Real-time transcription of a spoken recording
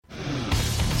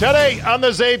Today on the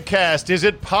CzabeCast, is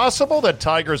it possible that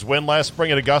Tigers' win last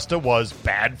spring at Augusta was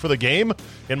bad for the game?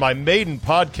 In my maiden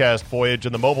podcast voyage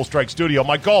in the Mobile Strike studio,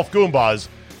 my golf Goombas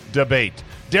debate.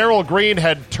 Darryl Green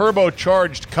had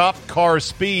turbocharged cop car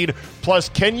speed. Plus,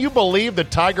 can you believe the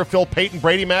Tiger-Phil Peyton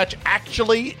Brady match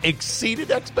actually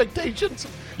exceeded expectations?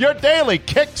 Your daily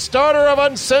Kickstarter of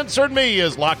Uncensored Me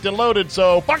is locked and loaded,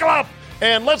 so buckle up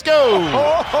and let's go.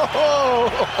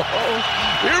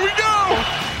 Here we go.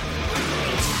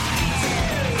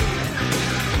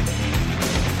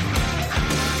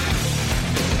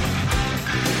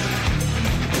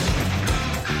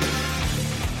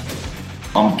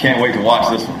 Can't wait to watch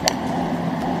this one.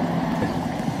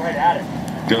 Right at it.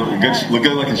 Good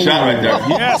looking shot right there.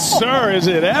 Yes, sir. Is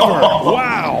it ever?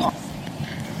 Wow.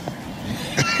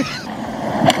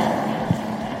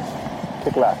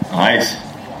 Kick left. Nice.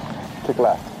 Kick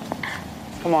left.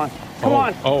 Come on. Come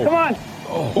on.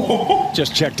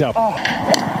 Just checked up.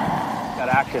 Got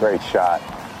action. Great shot.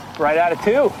 Right at it,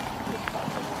 too.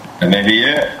 That may be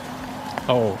it.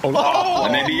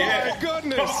 That may be my it.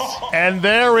 Goodness. And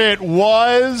there it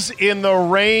was in the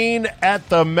rain at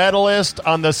the Medalist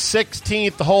on the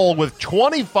 16th hole with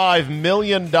 $25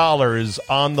 million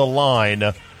on the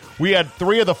line. We had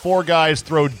 3 of the 4 guys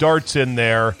throw darts in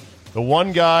there. The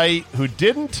one guy who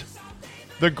didn't,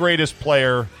 the greatest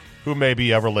player who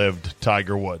maybe ever lived,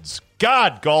 Tiger Woods.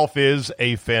 God, golf is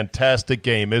a fantastic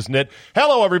game, isn't it?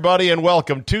 Hello, everybody, and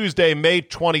welcome. Tuesday, May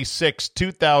 26,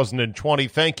 2020.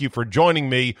 Thank you for joining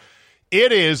me.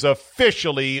 It is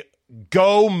officially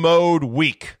go mode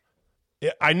week.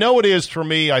 I know it is for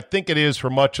me. I think it is for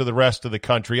much of the rest of the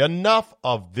country. Enough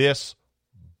of this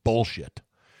bullshit.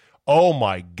 Oh,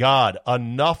 my God.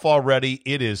 Enough already.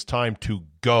 It is time to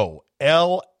go.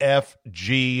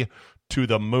 LFG to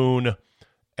the moon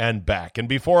and back. And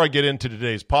before I get into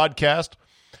today's podcast,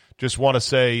 just want to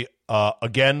say,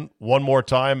 again, one more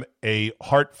time, a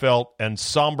heartfelt and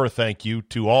somber thank you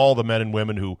to all the men and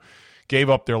women who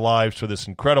gave up their lives for this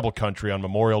incredible country on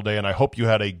Memorial Day, and I hope you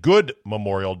had a good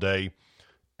Memorial Day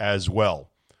as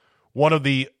well. One of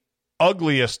the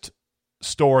ugliest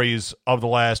stories of the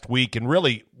last week, and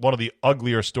really one of the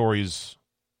uglier stories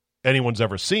anyone's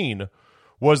ever seen,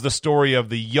 was the story of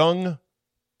the young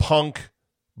punk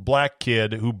black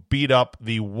kid who beat up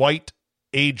the white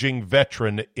aging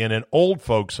veteran in an old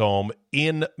folks home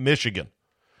in Michigan.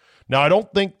 Now, I don't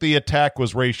think the attack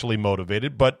was racially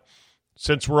motivated, but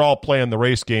since we're all playing the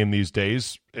race game these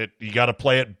days, you got to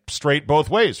play it straight both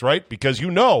ways, right? Because you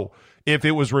know, if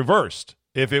it was reversed,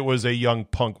 if it was a young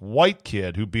punk white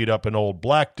kid who beat up an old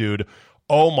black dude,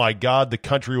 oh my God, the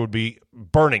country would be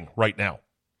burning right now.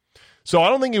 So I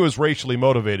don't think it was racially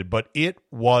motivated, but it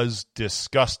was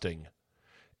disgusting.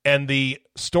 And the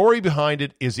story behind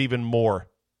it is even more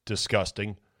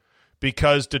disgusting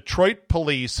because Detroit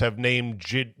police have named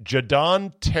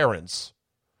Jadon Terrence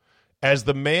as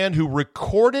the man who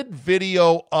recorded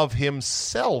video of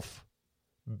himself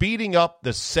beating up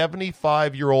the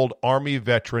 75-year-old Army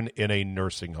veteran in a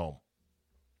nursing home.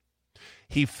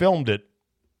 He filmed it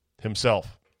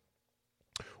himself.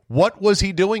 What was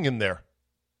he doing in there?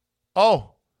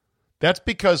 Oh, that's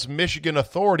because Michigan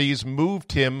authorities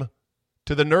moved him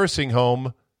to the nursing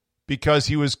home because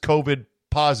he was COVID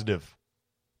positive,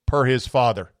 per his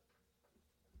father.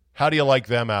 How do you like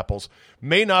them apples?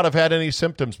 May not have had any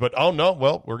symptoms, but oh no,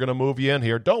 well, we're going to move you in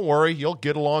here. Don't worry, you'll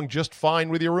get along just fine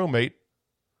with your roommate.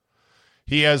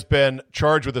 He has been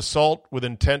charged with assault with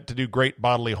intent to do great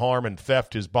bodily harm and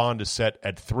theft. His bond is set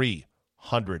at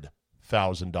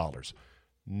 $300,000.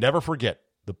 Never forget,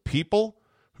 the people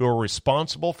who are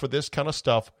responsible for this kind of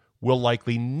stuff will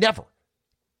likely never,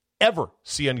 ever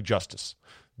see any justice.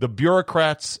 The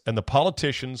bureaucrats and the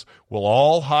politicians will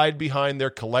all hide behind their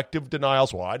collective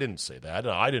denials. Well, I didn't say that,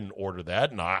 and I didn't order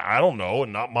that, and I don't know,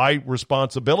 and not my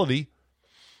responsibility.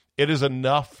 It is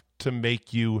enough to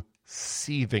make you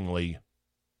seethingly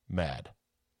mad.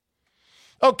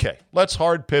 Okay, let's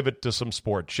hard pivot to some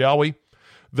sports, shall we?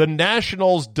 The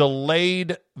Nationals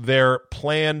delayed their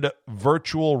planned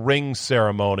virtual ring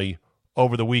ceremony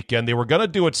over the weekend. They were going to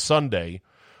do it Sunday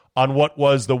on what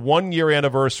was the 1-year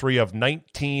anniversary of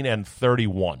 19 and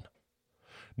 31.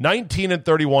 19 and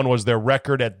 31 was their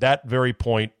record at that very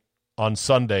point on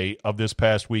Sunday of this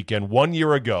past weekend. 1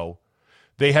 year ago,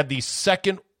 they had the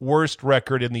second worst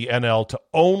record in the NL to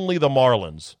only the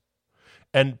Marlins.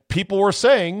 And people were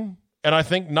saying, and I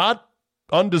think not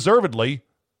undeservedly,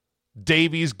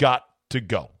 Davey's got to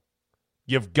go.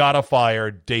 You've got to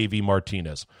fire Davey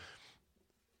Martinez.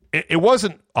 It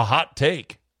wasn't a hot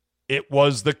take. It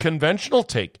was the conventional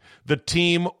take. The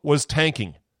team was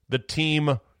tanking. The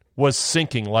team was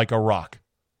sinking like a rock.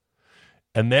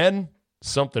 And then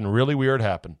something really weird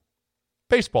happened.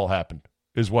 Baseball happened,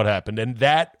 is what happened. And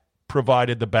that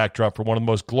provided the backdrop for one of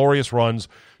the most glorious runs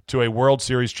to a World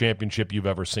Series championship you've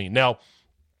ever seen. Now,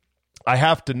 I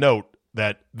have to note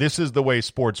that this is the way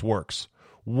sports works.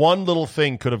 One little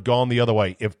thing could have gone the other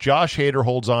way. If Josh Hader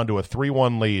holds on to a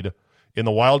 3-1 lead in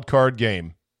the wild card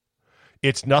game,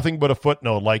 it's nothing but a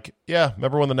footnote. Like, yeah,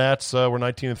 remember when the Nats were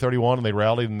 19-31 and they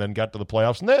rallied and then got to the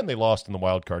playoffs and then they lost in the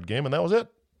wild card game and that was it.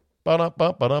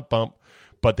 Ba-dum-bump.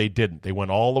 But they didn't. They went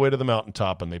all the way to the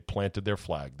mountaintop and they planted their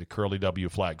flag, the Curly W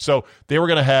flag. So they were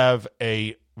going to have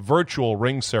a virtual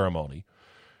ring ceremony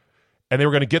and they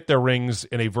were going to get their rings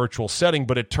in a virtual setting,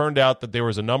 but it turned out that there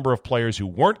was a number of players who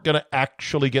weren't going to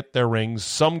actually get their rings.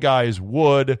 Some guys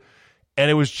would, and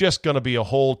it was just going to be a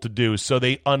whole to-do. So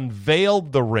they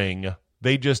unveiled the ring.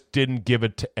 They just didn't give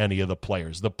it to any of the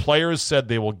players. The players said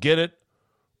they will get it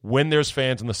when there's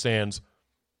fans in the stands,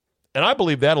 and I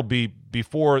believe that'll be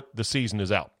before the season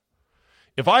is out.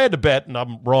 If I had to bet, and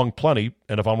I'm wrong plenty,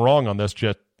 and if I'm wrong on this,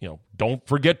 just don't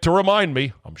forget to remind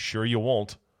me. I'm sure you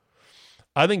won't.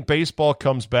 I think baseball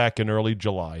comes back in early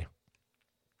July.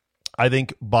 I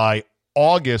think by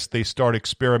August they start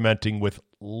experimenting with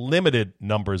limited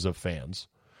numbers of fans,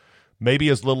 maybe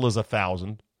as little as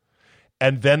 1,000.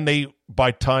 And then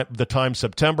by the time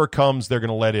September comes, they're going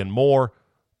to let in more.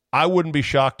 I wouldn't be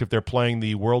shocked if they're playing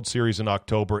the World Series in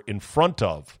October in front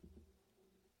of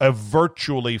a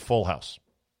virtually full house.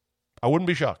 I wouldn't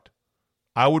be shocked.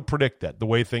 I would predict that, the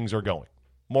way things are going.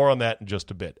 More on that in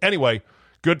just a bit. Anyway,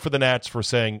 good for the Nats for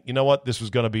saying, you know what, this was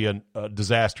going to be a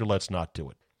disaster. Let's not do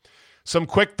it. Some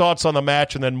quick thoughts on the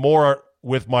match and then more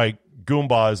with my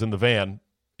Goombas in the van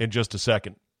in just a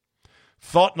second.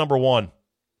 Thought number one,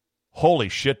 holy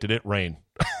shit, did it rain.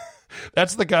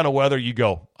 That's the kind of weather you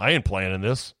go, I ain't playing in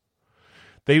this.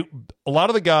 A lot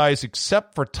of the guys,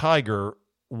 except for Tiger,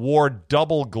 wore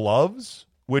double gloves,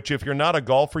 which if you're not a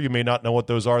golfer, you may not know what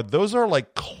those are. Those are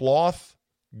like cloth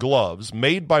gloves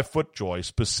made by FootJoy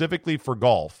specifically for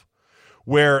golf,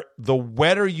 where the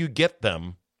wetter you get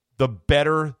them, the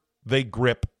better they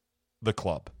grip the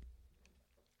club.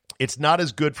 It's not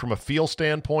as good from a feel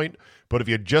standpoint, but if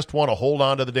you just want to hold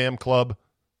on to the damn club,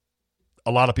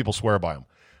 a lot of people swear by them.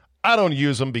 I don't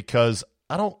use them because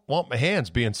I don't want my hands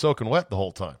being soaking wet the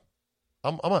whole time.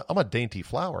 I'm a dainty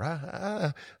flower.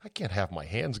 I can't have my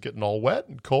hands getting all wet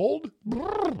and cold.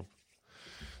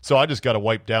 So I just got to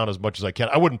wipe down as much as I can.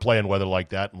 I wouldn't play in weather like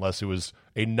that unless it was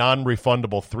a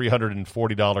non-refundable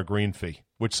 $340 green fee,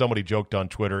 which somebody joked on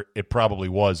Twitter. It probably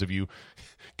was if you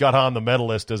got on the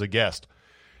medalist as a guest.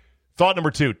 Thought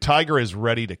number two, Tiger is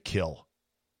ready to kill.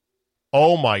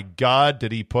 Oh, my God,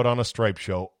 did he put on a stripe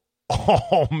show.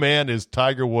 Oh, man, is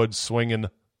Tiger Woods swinging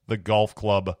the golf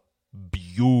club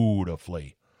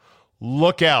beautifully.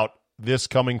 Look out this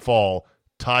coming fall.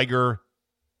 Tiger,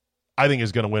 I think,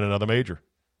 is going to win another major.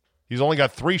 He's only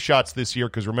got 3 shots this year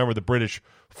because, remember, the British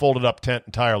folded up tent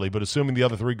entirely. But assuming the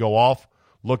other 3 go off,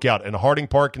 look out. And Harding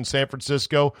Park in San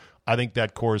Francisco, I think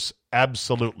that course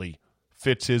absolutely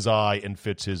fits his eye and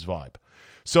fits his vibe.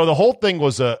 So the whole thing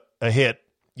was a hit.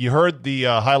 You heard the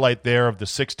highlight there of the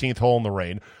 16th hole in the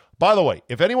rain. By the way,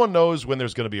 if anyone knows when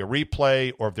there's going to be a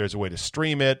replay or if there's a way to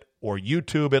stream it or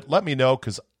YouTube it, let me know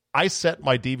because I set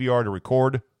my DVR to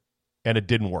record and it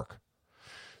didn't work.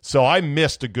 So I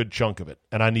missed a good chunk of it,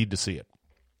 and I need to see it.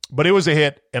 But it was a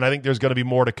hit, and I think there's going to be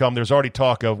more to come. There's already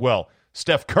talk of, well,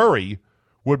 Steph Curry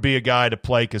would be a guy to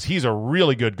play because he's a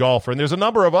really good golfer, and there's a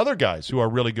number of other guys who are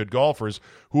really good golfers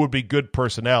who would be good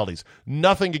personalities.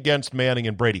 Nothing against Manning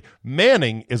and Brady.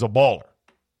 Manning is a baller.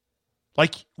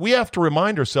 Like, we have to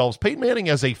remind ourselves, Peyton Manning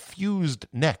has a fused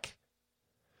neck.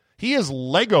 He is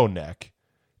Lego neck,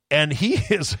 and he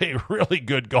is a really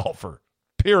good golfer,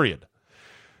 period.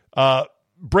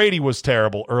 Brady was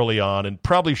terrible early on and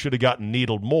probably should have gotten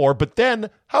needled more, but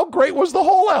then how great was the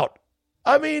hole out?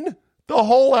 I mean, the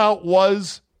hole out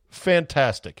was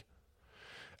fantastic.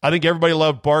 I think everybody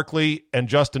loved Barkley and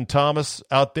Justin Thomas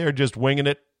out there just winging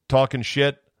it, talking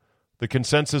shit. The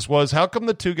consensus was, how come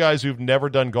the 2 guys who've never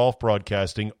done golf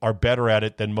broadcasting are better at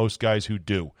it than most guys who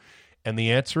do? And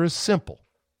the answer is simple.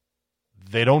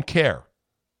 They don't care.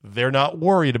 They're not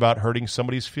worried about hurting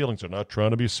somebody's feelings. They're not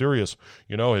trying to be serious.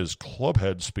 You know, his club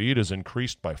head speed is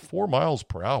increased by 4 miles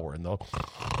per hour. And they'll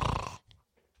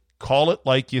call it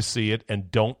like you see it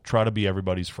and don't try to be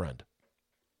everybody's friend.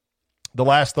 The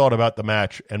last thought about the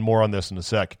match, and more on this in a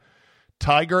sec.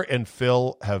 Tiger and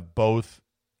Phil have both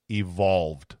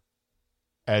evolved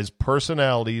as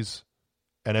personalities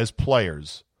and as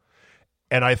players.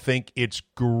 And I think it's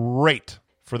great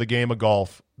for the game of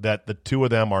golf that the 2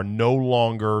 of them are no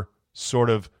longer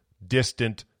sort of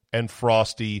distant and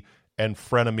frosty and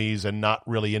frenemies and not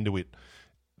really into it.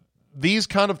 These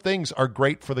kind of things are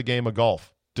great for the game of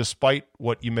golf, despite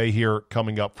what you may hear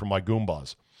coming up from my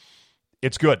Goombas.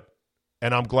 It's good.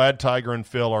 And I'm glad Tiger and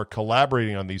Phil are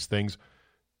collaborating on these things.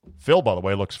 Phil, by the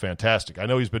way, looks fantastic. I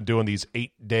know he's been doing these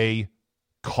 8-day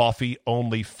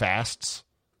coffee-only fasts.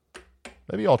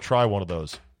 Maybe I'll try one of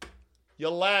those.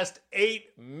 You'll last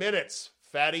 8 minutes,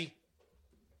 fatty.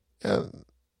 Yeah,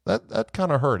 that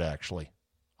kind of hurt, actually.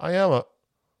 I'm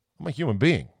a human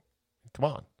being. Come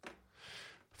on.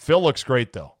 Phil looks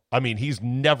great, though. I mean, he's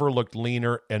never looked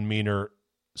leaner and meaner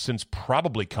since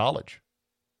probably college.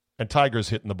 And Tiger's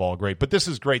hitting the ball great. But this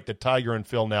is great that Tiger and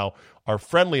Phil now are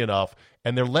friendly enough,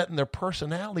 and they're letting their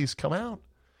personalities come out.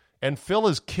 And Phil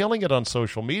is killing it on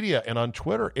social media and on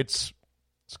Twitter. It's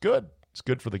good. It's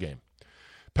good for the game.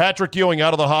 Patrick Ewing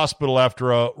out of the hospital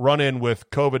after a run-in with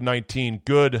COVID-19.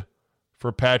 Good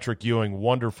for Patrick Ewing.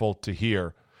 Wonderful to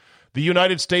hear. The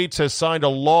United States has signed a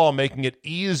law making it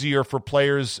easier for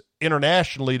players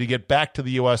internationally to get back to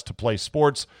the U.S. to play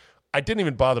sports. I didn't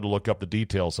even bother to look up the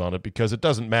details on it because it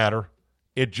doesn't matter.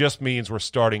 It just means we're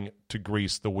starting to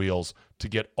grease the wheels to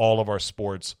get all of our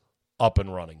sports up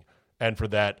and running. And for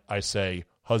that, I say,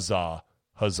 huzzah,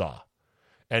 huzzah.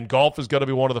 And golf is going to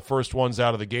be one of the first ones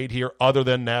out of the gate here, other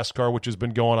than NASCAR, which has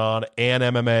been going on, and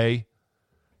MMA.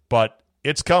 But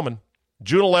it's coming.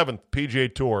 June 11th,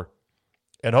 PGA Tour.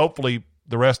 And hopefully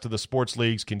the rest of the sports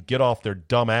leagues can get off their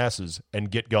dumb asses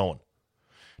and get going.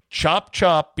 Chop,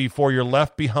 chop before you're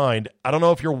left behind. I don't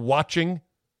know if you're watching,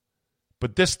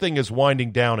 but this thing is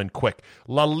winding down and quick.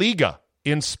 La Liga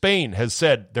in Spain has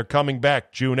said they're coming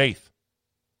back June 8th.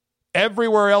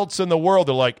 Everywhere else in the world,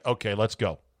 they're like, okay, let's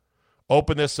go.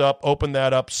 Open this up, open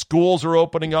that up. Schools are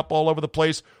opening up all over the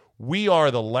place. We are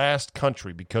the last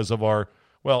country because of our,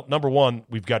 well, number one,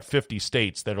 we've got 50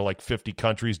 states that are like 50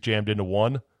 countries jammed into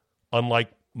one,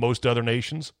 unlike most other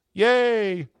nations.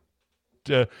 Yay!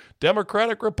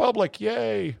 Democratic Republic,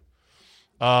 yay.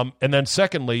 And then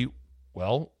secondly,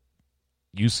 well,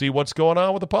 you see what's going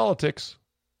on with the politics.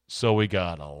 So we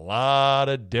got a lot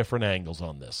of different angles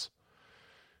on this.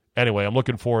 Anyway, I'm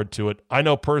looking forward to it. I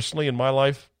know personally in my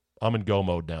life, I'm in go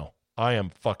mode now. I am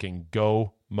fucking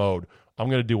go mode. I'm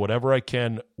going to do whatever I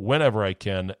can, whenever I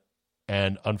can.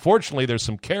 And unfortunately, there's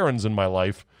some Karens in my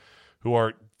life who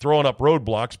are throwing up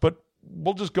roadblocks, but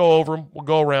we'll just go over them. We'll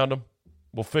go around them.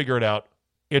 We'll figure it out.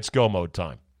 It's go mode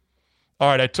time. All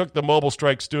right, I took the Mobile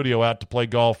Strike studio out to play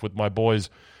golf with my boys,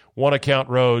 One Account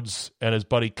Rhodes and his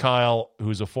buddy Kyle,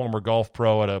 who's a former golf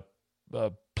pro at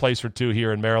a place or two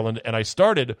here in Maryland. And I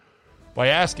started by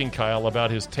asking Kyle about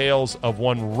his tales of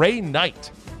one Ray Knight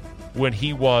when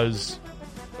he was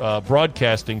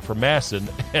broadcasting for Masson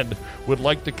and would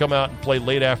like to come out and play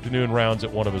late afternoon rounds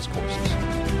at one of his courses.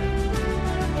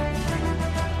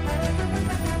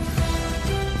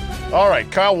 All right,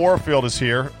 Kyle Warfield is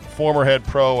here, former head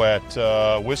pro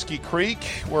at Whiskey Creek.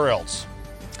 Where else?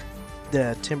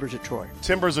 The Timbers at Troy.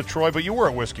 Timbers at Troy, but you were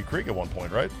at Whiskey Creek at one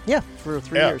point, right? Yeah, for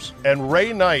 3 years. And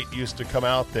Ray Knight used to come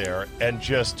out there and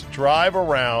just drive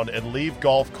around and leave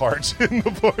golf carts in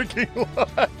the parking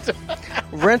lot.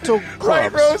 Rental clubs.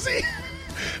 Right, Rosie?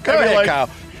 Go ahead,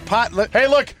 Kyle. Hey,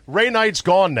 look, Ray Knight's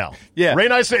gone now. Yeah. Ray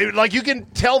Knight's, like, you can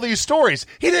tell these stories.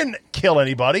 He didn't kill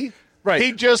anybody. Right.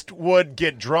 He just would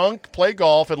get drunk, play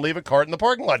golf, and leave a cart in the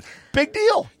parking lot. Big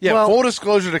deal. Yeah, Well- full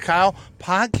disclosure to Kyle,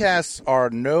 podcasts are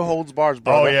no holds bars,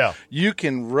 brother. Oh, yeah. You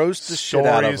can roast the shit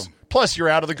out of Stories. them. Plus, you're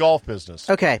out of the golf business.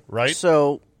 Okay. Right?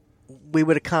 So we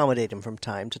would accommodate him from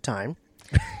time to time.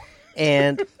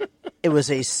 And it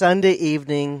was a Sunday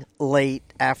evening late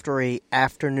after a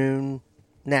afternoon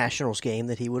Nationals game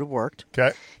that he would have worked.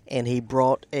 Okay. And he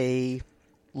brought a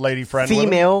Lady friend with him?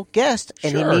 female guest,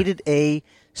 and Sure. he needed a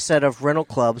set of rental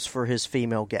clubs for his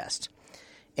female guest.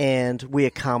 And we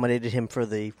accommodated him for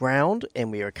the round, and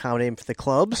we accommodated him for the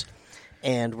clubs,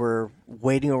 and we're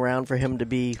waiting around for him to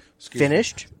be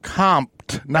finished.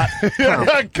 Comped, not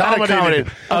Accommodated.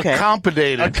 Okay.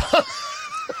 Accommodated.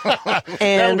 That'll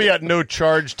And be at no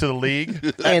charge to the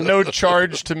league. At no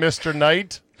charge to Mr.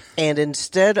 Knight. and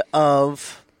instead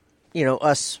of,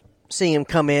 us seeing him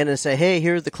come in and say, "Hey,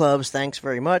 here are the clubs, thanks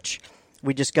very much,"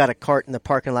 we just got a cart in the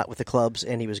parking lot with the clubs,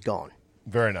 and he was gone.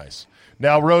 Very nice.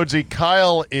 Now, Rhodesy,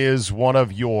 Kyle is one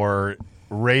of your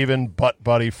Raven butt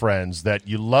buddy friends that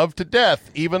you love to death,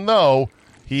 even though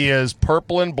he is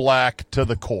purple and black to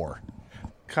the core.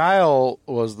 Kyle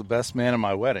was the best man at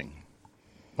my wedding.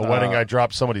 A wedding I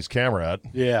dropped somebody's camera at.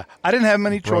 Yeah. I didn't have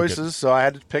many Broke it. choices, so I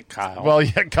had to pick Kyle. Well,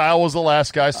 yeah, Kyle was the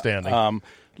last guy standing.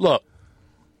 Look,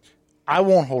 I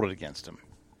won't hold it against him.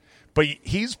 But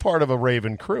he's part of a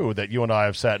Raven crew that you and I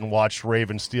have sat and watched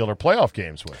Raven Steeler playoff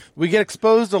games with. We get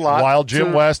exposed a lot. While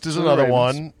Jim West is to the another Ravens.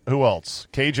 one. Who else?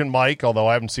 Cajun Mike, although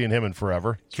I haven't seen him in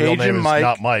forever. His real Cajun name is Mike,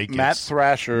 not Mike. Matt it's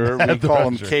Thrasher. Matt We call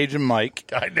him Thrasher. Cajun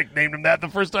Mike. I nicknamed him that the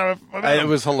first time I met him. It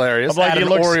was hilarious. I'm like, At he an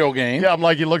looks, Oriole game. Yeah, I'm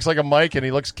like, he looks like a Mike, and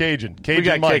he looks Cajun. Cajun We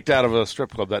got Mike. kicked out of a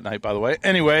strip club that night, by the way.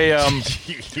 Anyway,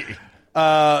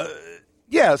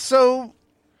 yeah, so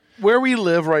where we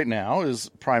live right now is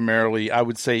primarily, I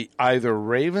would say, either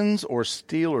Ravens or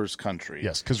Steelers country.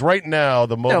 Yes, because right now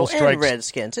the Mobile No, Strike and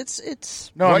Redskins.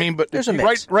 It's No, Right- I mean, but there's a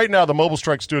mix. right now the Mobile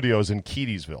Strike Studio is in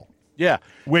Keedysville, yeah,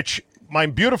 which my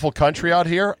beautiful country out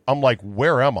here. I'm like,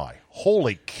 where am I?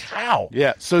 Holy cow!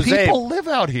 yeah. So People Zabe, live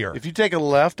out here. if you take a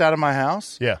left out of my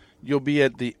house, Yeah. you'll be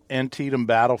at the Antietam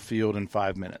battlefield in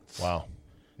 5 minutes. Wow,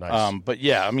 nice. But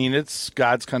yeah, I mean, it's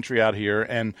God's country out here.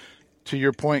 And to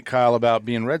your point, Kyle, about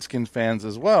being Redskins fans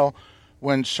as well,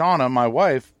 when Shauna, my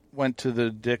wife, went to the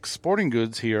Dick's Sporting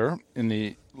Goods here in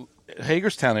the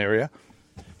Hagerstown area,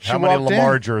 she How many walked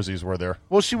Lamar in. jerseys were there?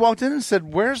 Well, she walked in and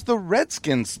said, "Where's the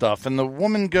Redskins stuff?" And the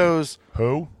woman goes,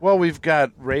 Who? "Well, we've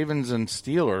got Ravens and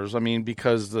Steelers. I mean,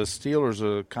 because the Steelers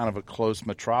are kind of a close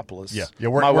metropolis." Yeah.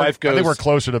 my wife goes, I think we're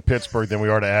closer to Pittsburgh than we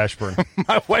are to Ashburn.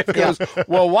 My wife goes,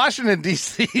 "Well, Washington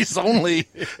D.C. is only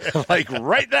like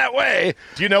right that way."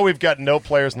 Do you know we've got no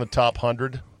players in the top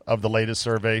 100 of the latest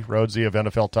survey, Rhodesy, of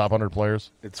NFL top 100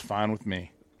 players? It's fine with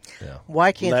me.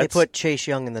 Why can't Let's- they put Chase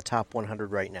Young in the top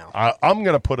 100 right now? I'm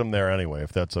going to put him there anyway,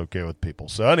 if that's okay with people.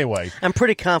 So anyway, I'm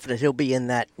pretty confident he'll be in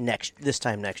that this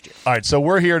time next year. all right, so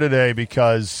we're here today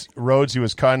because Rhodesy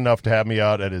was kind enough to have me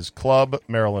out at his club,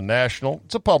 Maryland National.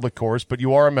 It's a public course, but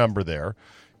you are a member there.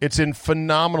 It's in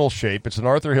phenomenal shape. It's an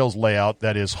Arthur Hills layout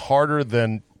that is harder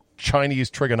than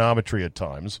Chinese trigonometry at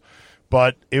times.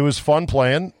 But it was fun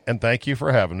playing, and thank you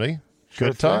for having me. Sure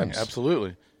Good thing. times.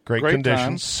 Absolutely. Great Great conditions,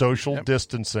 times. social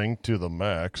distancing to the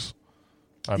max.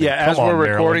 I mean, Yeah, as come we're on,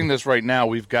 recording Maryland. this right now,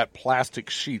 we've got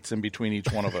plastic sheets in between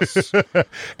each one of us.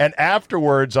 And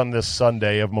afterwards on this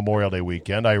Sunday of Memorial Day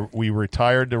weekend, we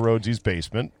retired to Rhodesy's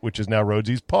basement, which is now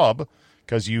Rhodesy's pub,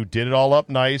 because you did it all up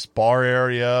nice, bar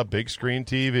area, big screen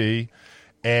TV,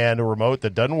 and a remote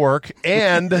that doesn't work.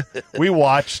 And we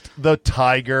watched the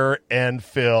Tiger and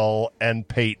Phil and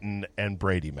Peyton and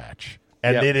Brady match.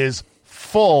 And Yep. it is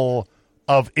full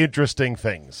of interesting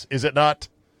things, is it not?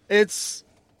 It's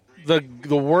the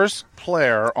worst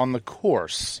player on the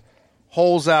course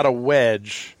holes out a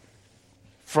wedge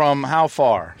from how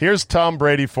far? Here's Tom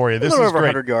Brady for you. A This little is over great.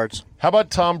 100 yards. How about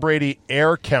Tom Brady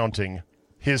air counting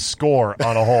his score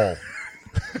on a hole?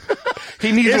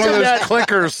 He needs Isn't one of those that-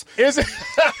 clickers, Isn't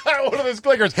one of those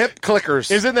clickers? hip clickers,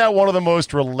 Isn't that one of the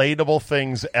most relatable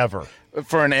things ever?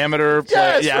 for an amateur player.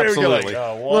 Yes, Yeah, very good.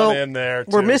 absolutely. One in there.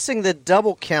 We're two. missing the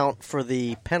double count for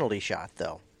the penalty shot,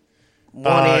 though.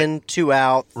 One in, two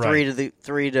out, right.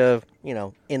 three to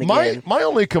in again. My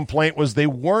only complaint was they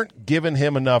weren't giving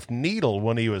him enough needle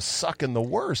when he was sucking the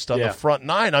worst on Yeah. the front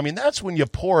nine. I mean, that's when you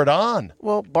pour it on.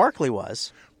 Well, Barkley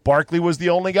was, Barkley was the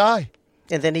only guy.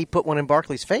 and then he put one in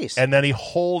Barkley's face. And then he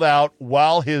holed out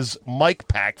while his mic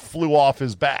pack flew off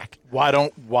his back. Why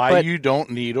But- you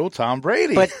don't needle Tom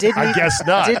Brady? But didn't I he, guess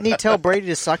not. Didn't he tell Brady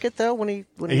to suck it though? When he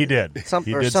He did.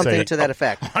 He or did say something it. to that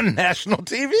effect. on national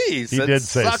TV, He did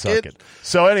say suck it.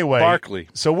 So anyway, Barkley.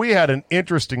 So we had an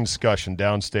interesting discussion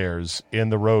downstairs in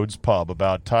the Rhodes pub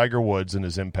about Tiger Woods and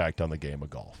his impact on the game of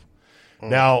golf.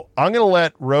 Now, I'm going to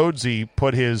let Rhodesy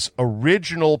put his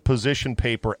original position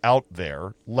paper out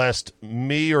there, lest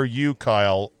me or you,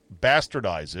 Kyle,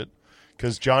 bastardize it,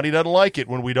 because Johnny doesn't like it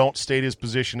when we don't state his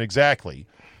position exactly.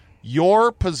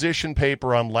 Your position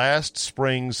paper on last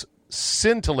spring's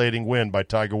scintillating win by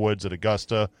Tiger Woods at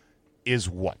Augusta is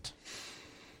what?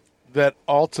 That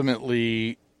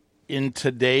ultimately, in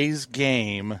today's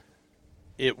game,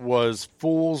 it was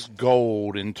fool's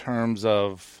gold in terms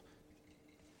of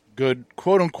good,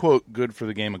 quote unquote, good for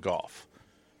the game of golf.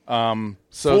 So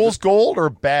Fool's gold or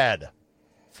bad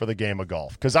for the game of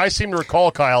golf? Because I seem to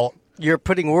recall, Kyle, You're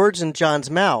putting words in John's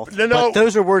mouth. No. But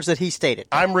those are words that he stated.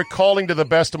 I'm recalling to the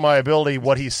best of my ability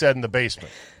what he said in the basement.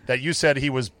 That you said he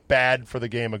was bad for the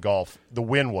game of golf. The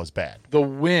win was bad. the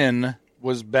win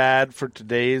was bad for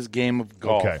today's game of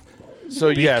golf. Okay. So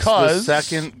yes, the Because-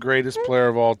 second greatest player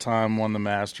of all time won the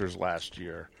Masters last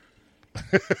year.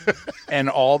 And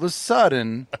all of a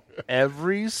sudden,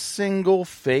 every single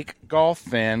fake golf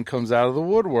fan comes out of the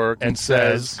woodwork and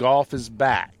says golf is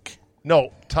back.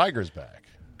 No, Tiger's back.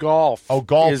 Golf,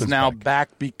 Golf is is now back.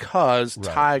 back because Right.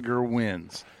 Tiger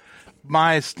wins.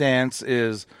 My stance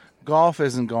is golf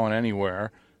isn't going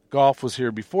anywhere. Golf was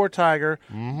here before Tiger.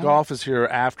 Mm-hmm. Golf is here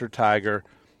after Tiger.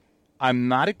 I'm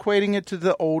not equating it to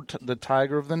the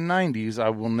Tiger of the 90s. I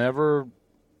will never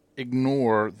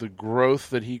ignore the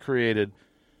growth that he created,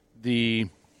 the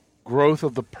growth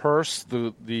of the purse,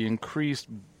 the increased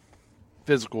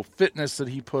physical fitness that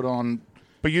he put on.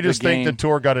 But you just think the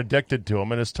tour got addicted to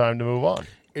him and it's time to move on.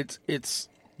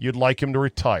 You'd like him to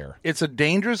retire. It's a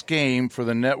dangerous game for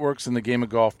the networks in the game of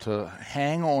golf to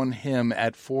hang on him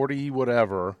at 40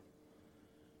 whatever.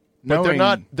 But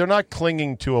they're not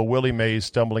clinging to a Willie Mays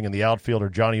stumbling in the outfield or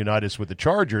Johnny Unitas with the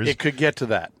Chargers. It could get to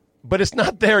that. But it's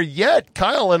not there yet.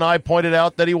 Kyle and I pointed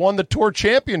out that he won the Tour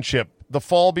Championship the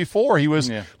fall before. He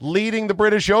was leading the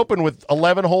British Open with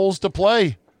 11 holes to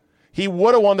play. He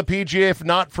would have won the PGA if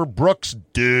not for Brooks,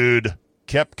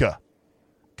 Koepka.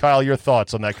 Kyle, your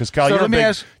thoughts on that? Because Kyle,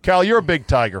 you're a big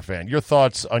Tiger fan. Your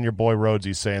thoughts on your boy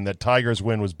Rhodesy saying that Tiger's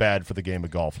win was bad for the game of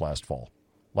golf last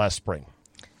spring.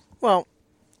 Well,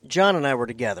 John and I were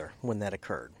together when that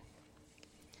occurred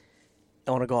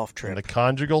on a golf trip. In a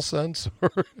conjugal sense?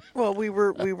 Well, we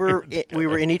were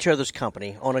in each other's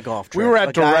company on a golf trip. We were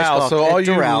at Doral, so all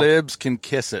you libs can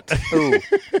kiss it. Ooh.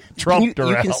 Trump Doral.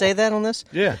 You can say that on this?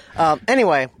 Yeah.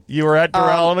 Anyway. You were at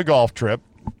Doral on a golf trip,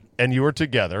 and you were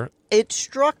together. It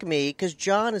struck me because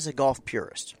John is a golf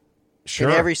purist. Sure.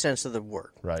 In every sense of the word.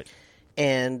 Right.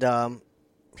 And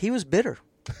he was bitter.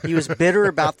 He was bitter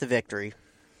about the victory.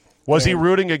 Was he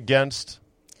rooting against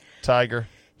Tiger?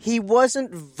 He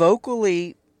wasn't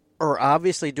vocally or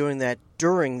obviously doing that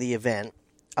during the event,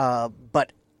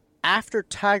 but after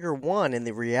Tiger won and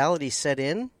the reality set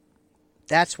in,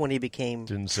 that's when he became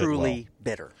truly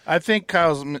bitter. I think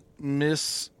Kyle's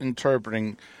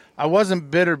misinterpreting. I wasn't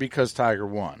bitter because Tiger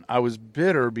won. I was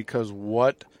bitter because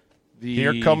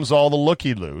here comes all the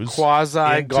looky-loos.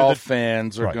 Quasi-golf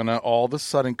fans are going to all of a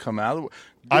sudden come out.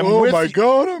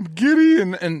 God, I'm giddy.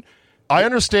 And I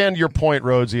understand your point,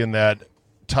 Rhodesy, in that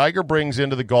Tiger brings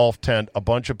into the golf tent a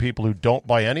bunch of people who don't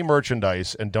buy any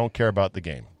merchandise and don't care about the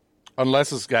game.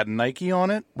 Unless it's got Nike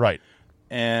on it. Right.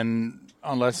 And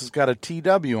unless it's got a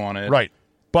TW on it. Right.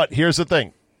 But here's the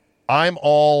thing. I'm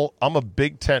a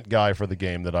big tent guy for the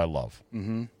game that I love.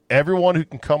 Mm-hmm. Everyone who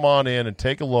can come on in and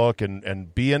take a look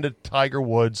and be into Tiger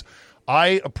Woods,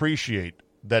 I appreciate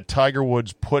that Tiger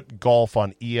Woods put golf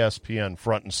on ESPN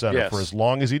front and center for as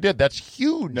long as he did. That's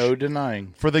huge. No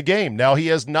denying. For the game. Now, he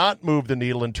has not moved the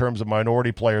needle in terms of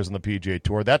minority players in the PGA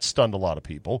Tour. That stunned a lot of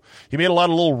people. He made a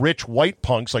lot of little rich white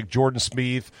punks like Jordan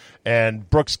Spieth and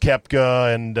Brooks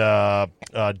Koepka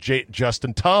and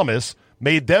Justin Thomas,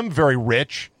 made them very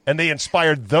rich, and they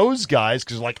inspired those guys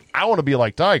because, I want to be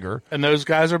like Tiger. And those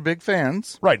guys are big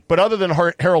fans. Right. But other than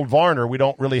Harold Varner, we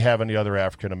don't really have any other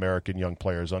African-American young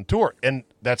players on tour. And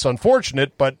that's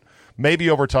unfortunate, but maybe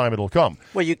over time it'll come.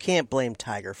 Well, you can't blame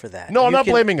Tiger for that. No, I'm not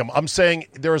blaming him. I'm saying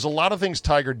there's a lot of things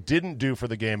Tiger didn't do for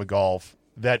the game of golf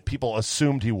that people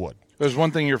assumed he would. There's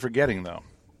one thing you're forgetting, though.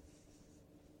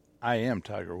 I am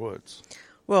Tiger Woods.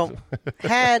 Well,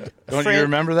 don't you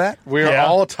remember that? We're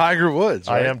all Tiger Woods,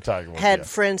 right? I am Tiger Woods. Had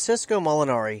Francisco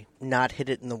Molinari not hit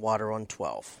it in the water on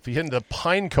 12. If he hit the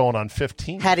pine cone on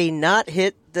 15. Had he not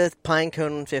hit the pine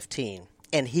cone on 15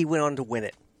 and he went on to win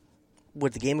it,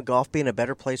 would the game of golf be in a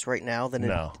better place right now than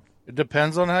No. It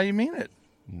depends on how you mean it.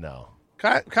 No.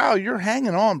 Kyle, you're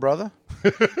hanging on, brother.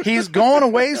 He's going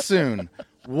away soon.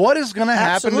 What is going to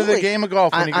happen to the game of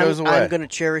golf when he goes away? I'm going to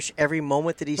cherish every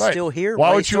moment that he's still here.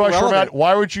 Why would you usher him out?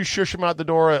 Why would you shush him out the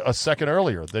door a second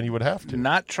earlier than you would have to?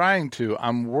 Not trying to.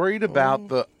 I'm worried about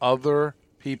the other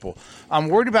people. I'm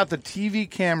worried about the TV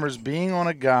cameras being on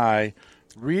a guy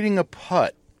reading a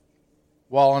putt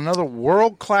while another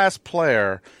world-class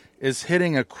player is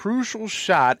hitting a crucial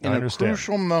shot in a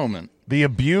crucial moment. The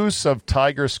abuse of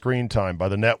Tiger's screen time by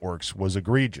the networks was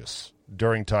egregious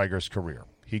during Tiger's career.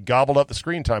 He gobbled up the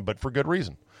screen time, but for good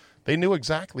reason. They knew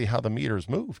exactly how the meters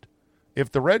moved.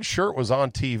 If the red shirt was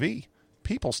on TV,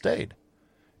 people stayed.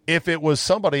 If it was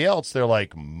somebody else, they're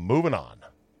like, moving on.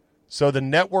 So the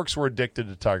networks were addicted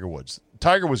to Tiger Woods.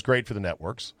 Tiger was great for the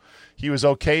networks. He was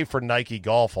okay for Nike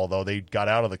Golf, although they got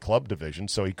out of the club division,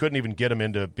 so he couldn't even get him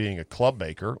into being a club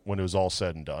maker when it was all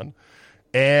said and done.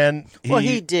 And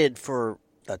he did for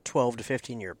a 12 to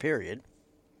 15-year period.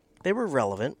 They were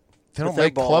relevant. They don't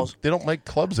make clubs. They don't make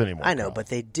clubs anymore. I know, but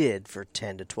they did for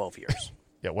 10 to 12 years.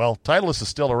 Yeah, well, Titleist is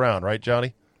still around, right,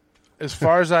 Johnny? As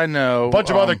far as I know, a bunch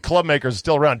of other club makers are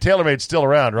still around. TaylorMade's still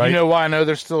around, right? You know why I know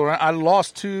they're still around? I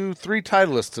lost 3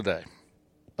 Titleists today.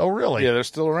 Oh, really? Yeah, they're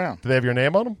still around. Do they have your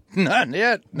name on them? Not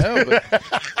yet. No, but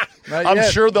I'm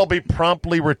sure they'll be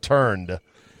promptly returned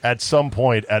at some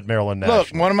point at Maryland National.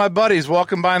 Look, one of my buddies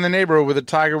walking by in the neighborhood with a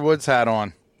Tiger Woods hat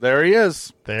on. There he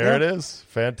is. There it is.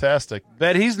 Fantastic.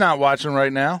 Bet he's not watching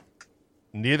right now.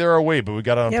 Neither are we, but we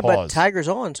got it on Yeah, pause. but Tiger's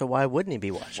on, so why wouldn't he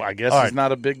be watching? Well, I guess All it's right.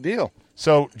 not a big deal.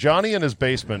 So Johnny in his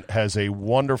basement has a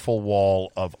wonderful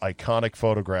wall of iconic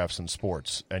photographs in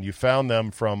sports, and you found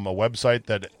them from a website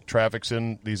that traffics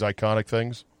in these iconic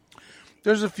things?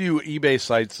 There's a few eBay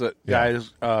sites that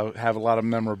guys have a lot of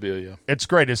memorabilia. It's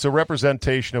great. It's a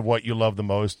representation of what you love the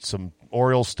most. Some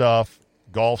Oriole stuff,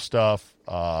 golf stuff,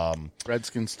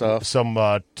 Redskin stuff. some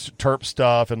Terp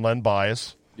stuff, and Len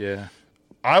Bias. Yeah.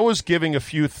 I was giving a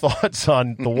few thoughts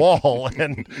on the wall,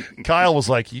 and Kyle was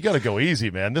like, you got to go easy,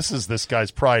 man. This is this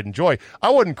guy's pride and joy. I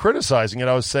wasn't criticizing it.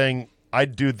 I was saying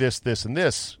I'd do this, this, and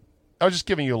this. I was just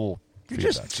giving you a little You're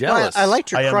feedback. just jealous. I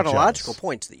liked I your am chronological jealous.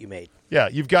 points that you made. Yeah,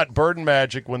 you've got Bird and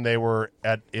Magic when they were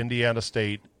at Indiana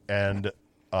State and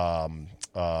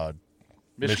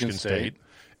Michigan State.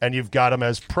 And you've got them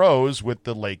as pros with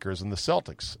the Lakers and the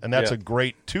Celtics. And that's Yeah. a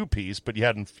great two-piece, but you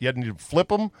hadn't to flip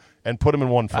them and put them in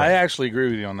one frame. I actually agree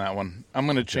with you on that one. I'm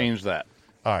going to change that.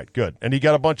 All right, good. And you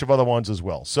got a bunch of other ones as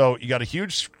well. So you got a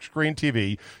huge screen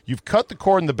TV. You've cut the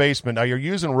cord in the basement. Now you're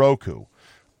using Roku.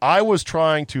 I was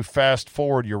trying to fast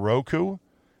forward your Roku,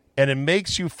 and it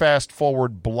makes you fast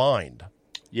forward blind.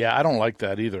 Yeah, I don't like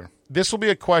that either. This will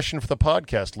be a question for the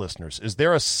podcast listeners. Is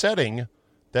there a setting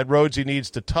that Rhodesy needs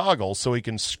to toggle so he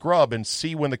can scrub and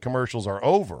see when the commercials are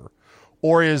over?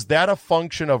 Or is that a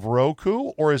function of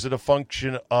Roku, or is it a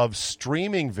function of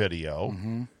streaming video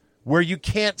where you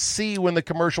can't see when the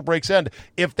commercial breaks end?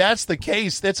 If that's the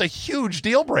case, that's a huge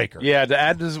deal breaker. Yeah, to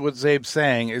add to what Zabe's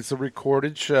saying, it's a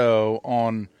recorded show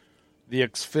on the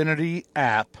Xfinity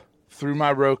app through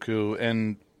my Roku,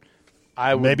 and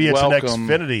I would Maybe it's welcome, an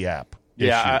Xfinity app.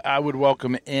 Yeah, I would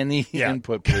welcome any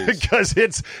input, please. Because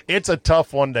it's a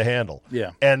tough one to handle.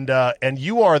 Yeah. And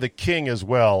you are the king as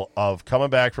well of coming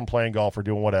back from playing golf or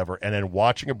doing whatever and then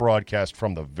watching a broadcast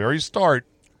from the very start,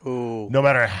 no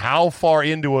matter how far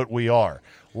into it we are.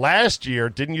 Last year,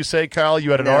 didn't you say, Kyle,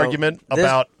 you had an argument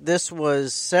about... This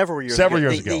was several years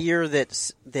ago. The year that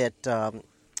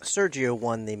Sergio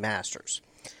won the Masters.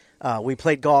 We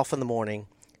played golf in the morning.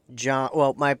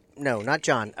 Not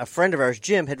John. A friend of ours,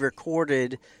 Jim, had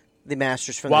recorded the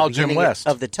Masters from the beginning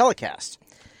of the telecast.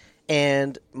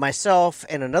 And myself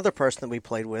and another person that we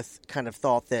played with kind of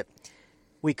thought that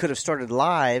we could have started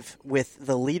live with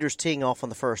the leaders teeing off on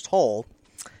the first hole.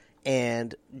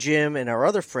 And Jim and our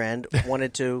other friend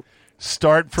wanted to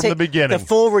start from the beginning. The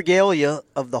full regalia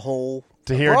of the whole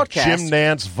to hear broadcast. Jim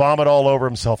Nance vomit all over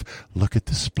himself. Look at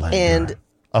the splendor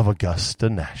of Augusta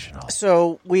National.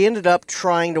 So we ended up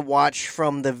trying to watch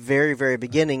from the very, very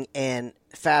beginning and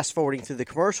fast-forwarding through the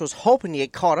commercials, hoping to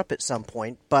get caught up at some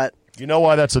point. But you know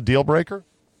why that's a deal breaker?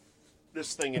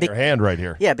 This thing in your hand right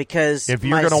here. Yeah, because if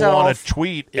you're going to want to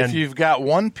tweet... If you've got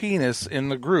one penis in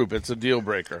the group, it's a deal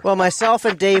breaker. Well, myself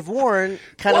and Dave Warren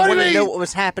kind of wanted to know what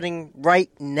was happening right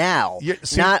now,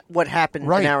 not what happened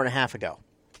an hour and a half ago.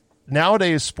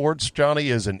 Nowadays, sports, Johnny,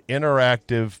 is an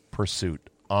interactive pursuit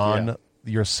on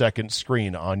your second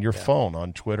screen, on your phone,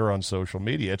 on Twitter, on social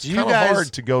media. It's kind of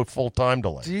hard to go full-time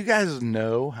delay. Do you guys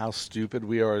know how stupid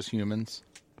we are as humans?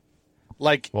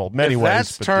 Like, many if ways,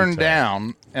 that's but turned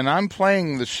down and I'm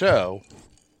playing the show,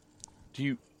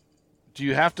 do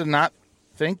you have to not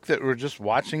think that we're just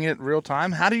watching it real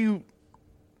time? How do you...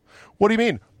 What do you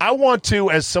mean? I want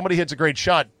to, as somebody hits a great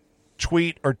shot,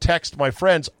 tweet or text my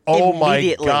friends, oh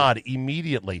my God,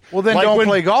 immediately. Well, then don't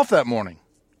play golf that morning.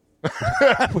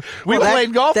 we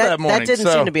played golf that morning. That didn't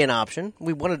seem to be an option.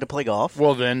 We wanted to play golf.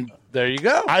 Well, then there you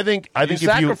go. I think you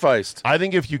sacrificed. I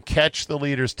think if you catch the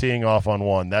leaders teeing off on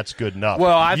one, that's good enough.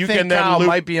 Well, I think Kyle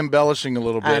might be embellishing a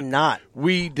little bit. I'm not.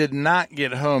 We did not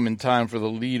get home in time for the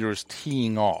leaders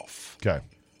teeing off. Okay.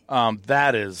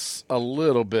 That is a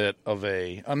little bit of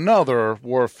another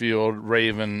Warfield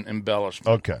Raven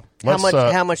embellishment. Okay.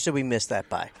 How much did we miss that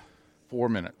by? 4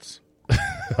 minutes.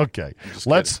 Okay.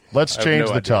 Let's change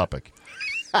the topic.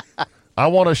 I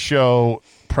want to show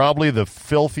probably the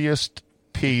filthiest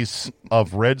piece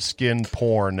of Redskin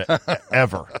porn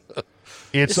ever.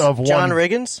 It's of John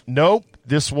Riggins? Nope.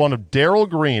 This one of Darryl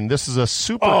Green. This is a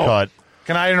supercut.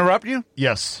 Can I interrupt you?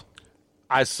 Yes.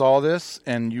 I saw this,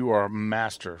 and you are a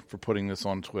master for putting this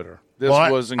on Twitter. This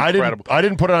was incredible. I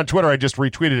didn't put it on Twitter. I just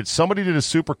retweeted it. Somebody did a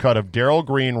supercut of Darryl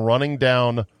Green running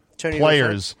down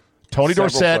players. Tony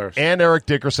Dorsett and Eric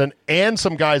Dickerson and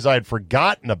some guys I had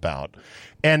forgotten about.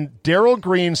 And Darryl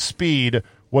Green's speed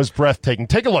was breathtaking.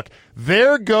 Take a look.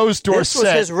 There goes Dorsett. This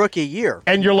was his rookie year.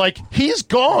 And you're like, he's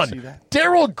gone.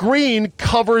 Darryl Green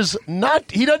covers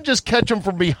he doesn't just catch him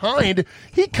from behind.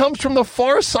 He comes from the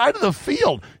far side of the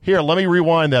field. Here, let me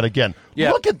rewind that again.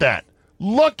 Yeah. Look at that.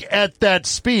 Look at that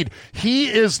speed. He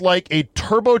is like a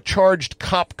turbocharged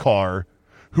cop car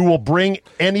who will bring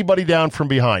anybody down from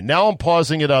behind. Now I'm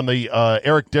pausing it on the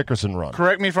Eric Dickerson run.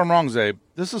 Correct me if I'm wrong, Zabe.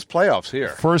 This is playoffs here.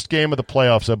 First game of the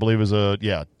playoffs, I believe, is a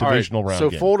divisional round So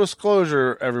game. full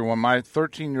disclosure, everyone, my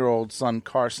 13-year-old son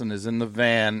Carson is in the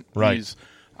van. Right.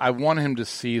 I want him to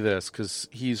see this because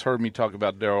he's heard me talk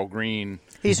about Darryl Green.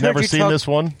 He's heard Never you seen talk- this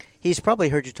one? He's probably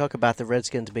heard you talk about the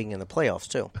Redskins being in the playoffs,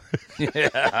 too.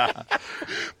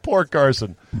 Poor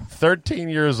Carson, 13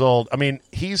 years old. I mean,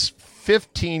 he's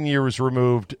 15 years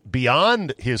removed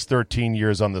beyond his 13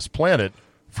 years on this planet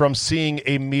from seeing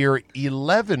a mere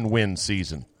 11-win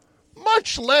season,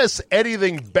 much less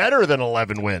anything better than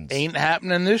 11 wins. Ain't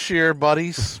happening this year,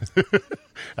 buddies.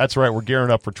 That's right. We're gearing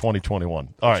up for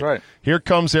 2021. All That's right. Here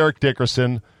comes Eric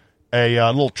Dickerson, a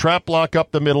little trap block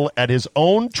up the middle at his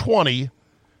own 20,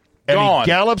 and Gone. he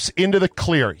gallops into the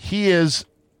clear. He is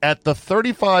at the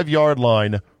 35-yard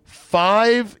line,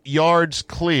 5 yards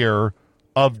clear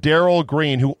of Darryl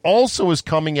Green, who also is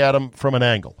coming at him from an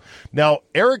angle. Now,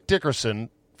 Eric Dickerson,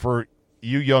 for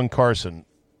you young Carson,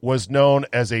 was known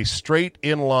as a straight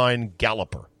inline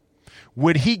galloper.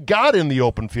 When he got in the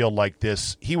open field like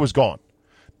this, he was gone.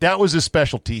 That was his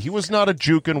specialty. He was not a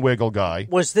juke and wiggle guy.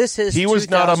 Was this his He was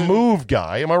not a move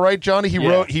guy. Am I right, Johnny?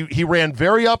 He ran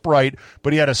very upright,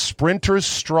 but he had a sprinter's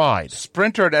stride.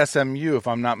 Sprinter at SMU, if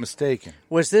I'm not mistaken.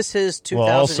 Was this his 2,000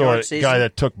 Well, also yard a season? guy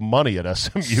that took money at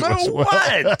SMU as So well.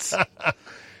 what?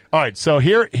 All right, so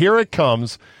here it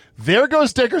comes. There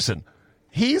goes Dickerson.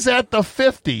 He's at the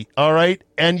 50, all right,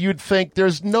 and you'd think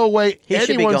there's no way He should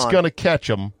be anyone's gone. going to catch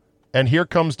him, and here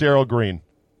comes Darryl Green.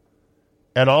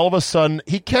 And all of a sudden,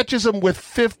 he catches him with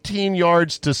 15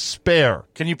 yards to spare.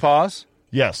 Can you pause?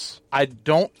 Yes. I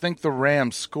don't think the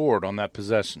Rams scored on that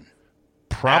possession.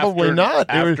 Probably not.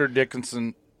 They were-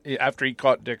 After he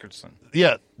caught Dickerson.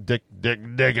 Yeah,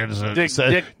 Dickerson. Dick-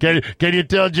 said- Can you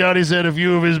tell Johnny said a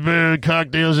few of his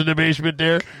cocktails in the basement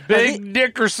there? Big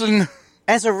Dickerson.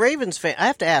 As a Ravens fan, I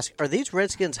have to ask, are these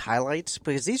Redskins highlights?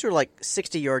 Because these are like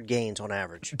 60-yard gains on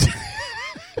average.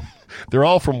 They're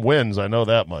all from wins. I know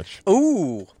that much.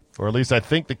 Ooh. Or at least I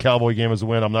think the Cowboy game was a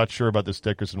win. I'm not sure about this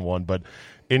Dickerson one, but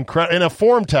in a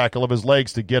form tackle of his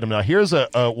legs to get him. Now here's a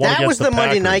one That against was the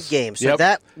Monday Packers. night game. So Yep.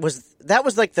 that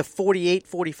was like the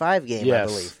 48-45 game, I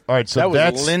believe. All right, so that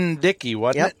that's was Lynn Dickey,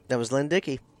 wasn't Yep, it? that was Lynn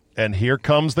Dickey. and here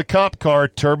comes the cop car,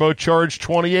 turbocharged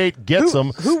 28 gets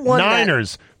him. Who won that?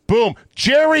 Niners. Boom.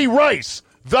 Jerry Rice,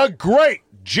 the great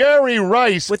Jerry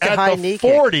Rice With the at high the knee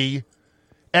kick. 40,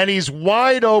 and he's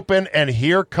wide open, and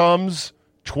here comes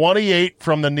 28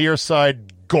 from the near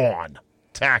side, gone,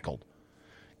 tackled.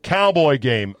 Cowboy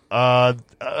game. I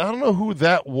don't know who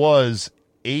that was.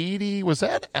 80, was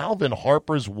that Alvin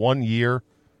Harper's 1 year?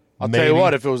 I'll tell you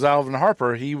what, if it was Alvin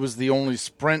Harper, he was the only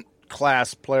sprint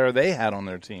class player they had on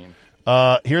their team.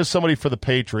 Here's somebody for the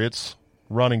Patriots,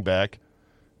 running back,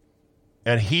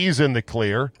 and he's in the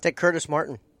clear. Take Curtis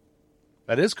Martin.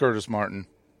 That is Curtis Martin.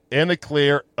 In the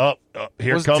clear.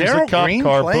 Here was comes Darryl the cop Green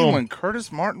car. playing Boom. when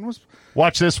Curtis Martin was?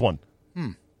 Watch this one.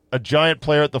 A giant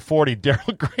player at the 40.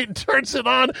 Darryl Green turns it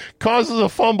on, causes a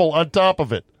fumble on top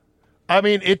of it. I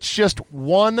mean, it's just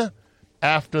one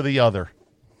after the other.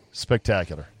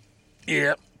 Spectacular.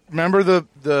 Yeah. Remember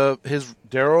his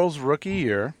Darryl's rookie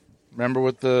year? Remember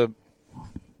what the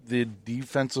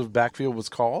defensive backfield was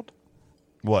called?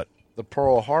 What? The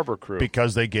Pearl Harbor Crew.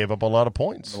 Because they gave up a lot of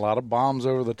points. A lot of bombs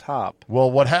over the top.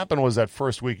 Well, what happened was that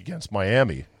first week against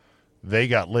Miami, they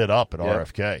got lit up at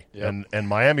RFK. Yep. And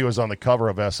Miami was on the cover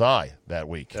of SI that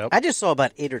week. Yep. I just saw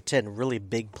about 8 or 10 really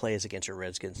big plays against your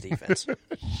Redskins defense.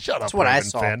 Shut up, That's what I Raven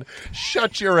saw. fan.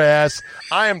 Shut your ass.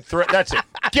 I am That's it.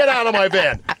 Get out of my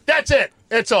van. That's it.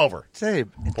 It's over. Zabe,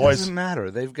 it Boys. doesn't matter.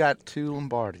 They've got 2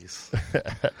 Lombardis.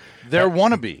 They're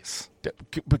wannabes.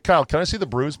 But Kyle, can I see the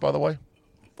bruise, by the way?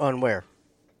 On where?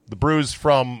 The bruise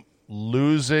from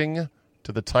losing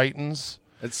to the Titans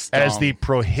It's as the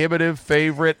prohibitive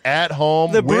favorite at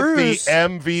home The with bruise. the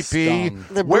MVP.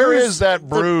 The Where bruise- is that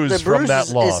bruise the from bruise that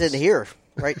loss? is in here,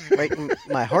 right in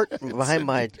my heart, behind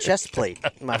my chest plate,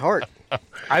 my heart.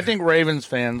 I think Ravens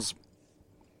fans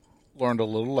learned a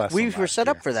little lesson. We were last set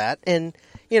year. up for that, and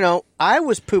I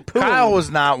was poo-pooing. Kyle was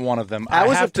not one of them. I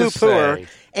was have a to poo-pooer, say.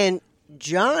 and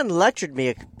John lectured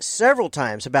me several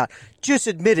times about just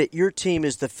admit it. Your team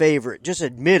is the favorite. Just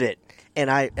admit it, and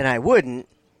I wouldn't.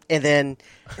 And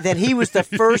then he was the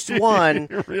first one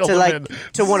reeled to him in.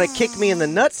 to want to kick me in the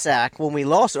nutsack when we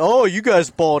lost. Oh, you guys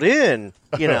bought in,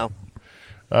 All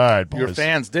right, boys. Your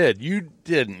fans did. You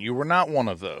didn't. You were not one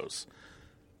of those.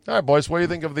 All right, boys. What do you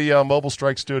think of the Mobile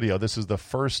Strike Studio? This is the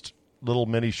first little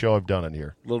mini show I've done in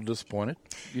here. A little disappointed.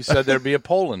 You said there'd be a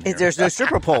poll in here. There's no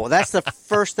stripper pole. That's the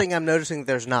first thing I'm noticing.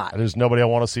 There's not. There's nobody I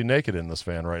want to see naked in this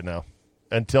van right now.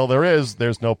 until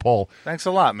there's no pole. Thanks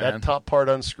a lot, man. That top part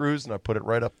unscrews, and I put it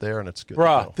right up there, and it's good.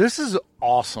 Bruh, this is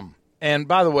awesome. And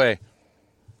by the way,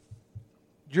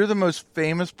 you're the most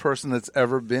famous person that's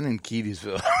ever been in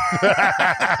Keedysville.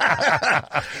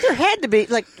 There had to be,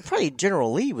 probably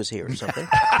General Lee was here or something.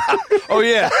 Oh,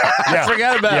 yeah.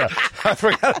 Yeah. I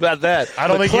forgot about that. I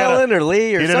don't think McClellan or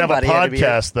Lee or he didn't have a somebody had to be here.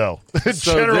 podcast, though.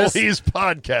 General Lee's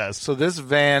podcast. So this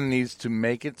van needs to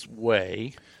make its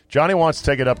way. Johnny wants to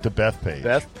take it up to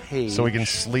Bethpage. So So we can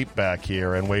sleep back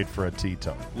here and wait for a tea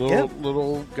time.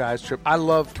 Little guy's trip. I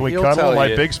love. Can we cuddle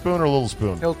my big spoon or little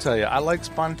spoon? He'll tell you. I like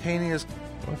spontaneous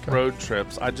road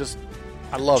trips. I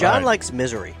love it. John likes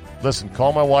misery. Listen,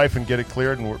 call my wife and get it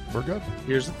cleared, and we're good.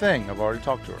 Here's the thing. I've already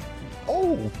talked to her.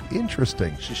 Oh,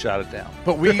 interesting. She shot it down.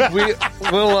 But we'll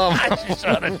we'll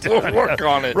work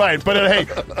on it. Right,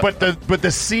 but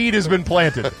the seed has been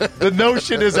planted. The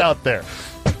notion is out there.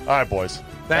 All right, boys.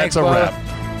 Thanks, That's a bud.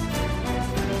 wrap.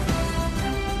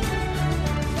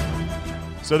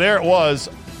 So there it was.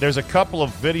 There's a couple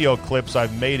of video clips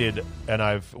I've made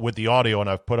with the audio, and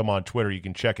I've put them on Twitter. You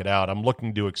can check it out. I'm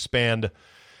looking to expand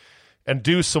and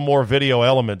do some more video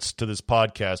elements to this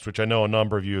podcast, which I know a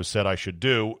number of you have said I should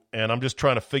do. And I'm just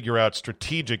trying to figure out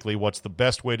strategically what's the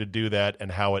best way to do that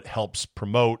and how it helps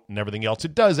promote and everything else.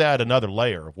 It does add another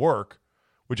layer of work,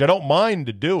 which I don't mind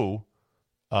to do.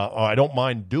 I don't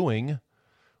mind doing,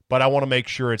 but I want to make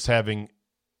sure it's having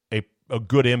a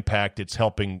good impact. It's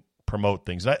helping promote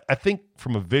things. I think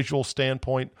from a visual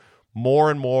standpoint,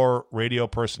 more and more radio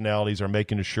personalities are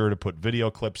making sure to put video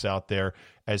clips out there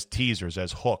as teasers,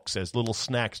 as hooks, as little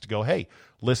snacks to go, hey,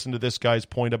 listen to this guy's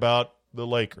point about the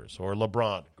Lakers or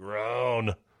LeBron.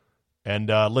 Grown. And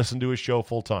listen to his show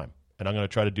full time. And I'm going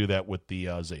to try to do that with the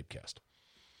CzabeCast.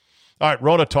 All right,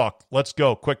 Rona talk. Let's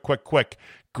go. Quick.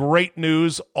 Great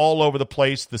news all over the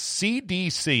place. The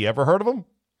CDC, ever heard of them?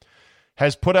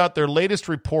 Has put out their latest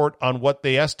report on what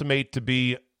they estimate to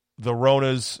be the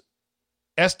Rona's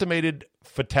estimated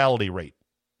fatality rate.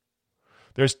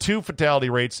 There's two fatality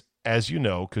rates, as you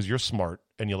know, because you're smart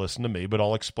and you listen to me, but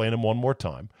I'll explain them one more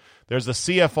time. There's the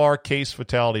CFR case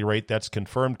fatality rate, that's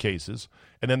confirmed cases,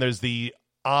 and then there's the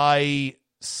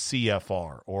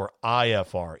ICFR or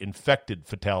IFR, infected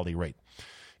fatality rate.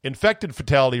 Infected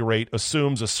fatality rate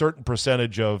assumes a certain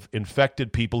percentage of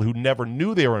infected people who never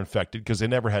knew they were infected because they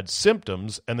never had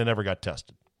symptoms and they never got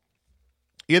tested.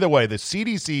 Either way, the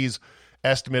CDC's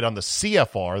estimate on the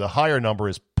CFR, the higher number,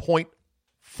 is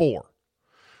 0.4,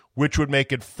 which would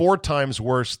make it 4 times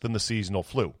worse than the seasonal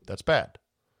flu. That's bad.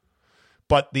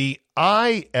 But the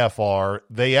IFR,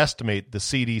 they estimate the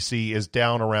CDC is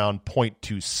down around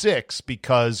 0.26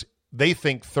 because they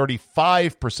think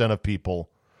 35% of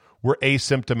people were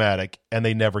asymptomatic and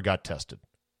they never got tested.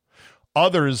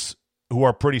 Others who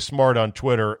are pretty smart on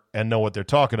Twitter and know what they're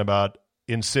talking about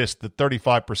insist that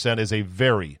 35% is a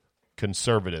very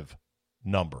conservative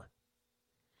number.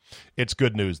 It's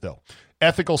good news, though.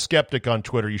 Ethical Skeptic on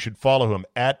Twitter, you should follow him,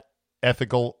 at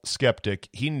Ethical Skeptic.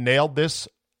 He nailed this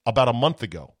about a month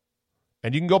ago.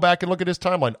 And you can go back and look at his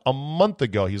timeline. A month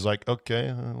ago, he's like,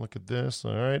 okay, look at this.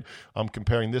 All right. I'm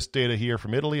comparing this data here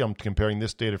from Italy. I'm comparing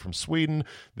this data from Sweden.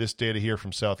 This data here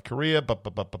from South Korea.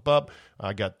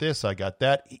 I got this. I got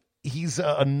that. He's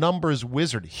a numbers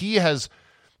wizard.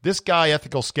 This guy,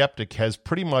 Ethical Skeptic, has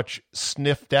pretty much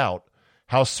sniffed out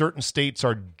how certain states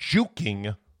are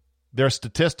juking their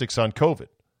statistics on COVID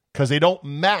because they don't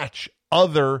match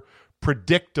other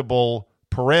predictable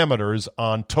parameters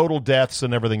on total deaths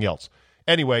and everything else.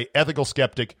 Anyway, Ethical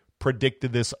Skeptic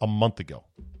predicted this a month ago.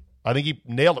 I think he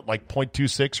nailed it like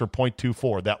 0.26 or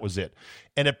 0.24. That was it.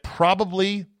 And it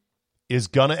probably is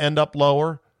going to end up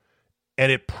lower,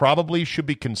 and it probably should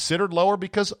be considered lower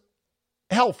because,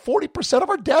 hell, 40% of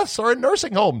our deaths are in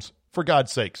nursing homes, for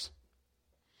God's sakes.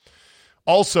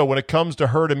 Also, when it comes to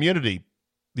herd immunity,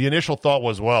 the initial thought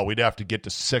was, well, we'd have to get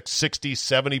to 60,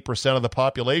 70% of the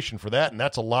population for that, and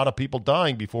that's a lot of people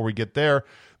dying before we get there.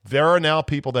 There are now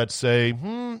people that say,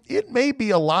 it may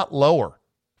be a lot lower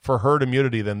for herd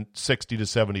immunity than 60 to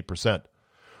 70%.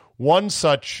 One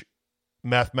such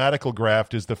mathematical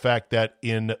graph is the fact that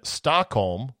in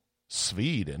Stockholm,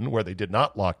 Sweden, where they did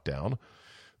not lock down,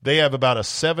 they have about a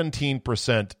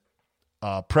 17%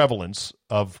 prevalence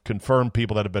of confirmed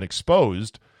people that have been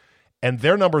exposed, and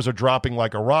their numbers are dropping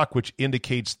like a rock, which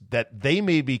indicates that they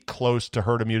may be close to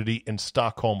herd immunity in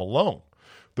Stockholm alone.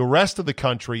 The rest of the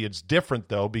country, it's different,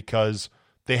 though, because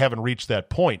they haven't reached that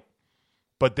point.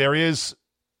 But there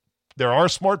are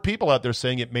smart people out there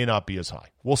saying it may not be as high.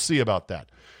 We'll see about that.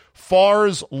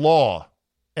 Farr's Law,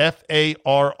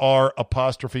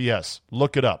 Farr''S.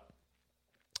 Look it up.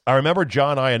 I remember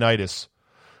John Ioannidis,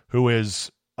 who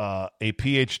is a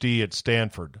PhD at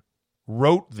Stanford,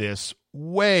 wrote this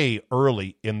way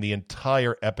early in the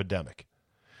entire epidemic.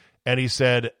 And he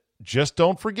said, just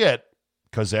don't forget,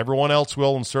 because everyone else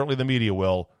will, and certainly the media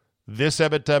will, this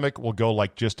epidemic will go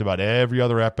like just about every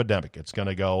other epidemic. It's going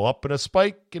to go up in a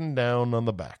spike and down on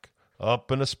the back.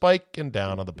 Up in a spike and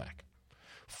down on the back.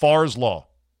 Farr's Law,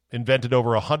 invented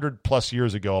over 100+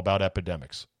 years ago about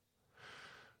epidemics.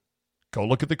 Go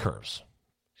look at the curves.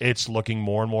 It's looking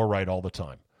more and more right all the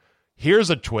time. Here's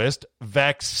a twist.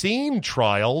 Vaccine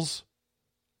trials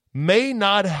may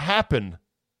not happen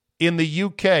in the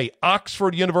UK.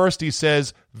 Oxford University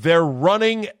says they're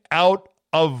running out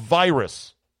of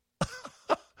virus.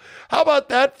 How about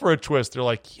that for a twist? They're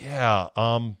like, yeah,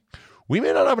 we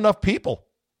may not have enough people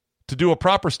to do a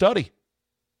proper study.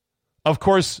 Of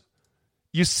course,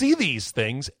 you see these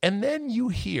things, and then you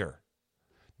hear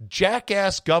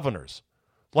jackass governors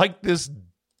like this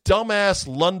dumbass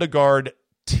Lundegard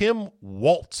Tim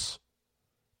Walz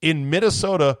in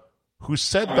Minnesota who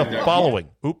said the following.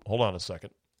 Hold on a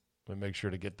second. Let me make sure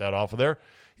to get that off of there.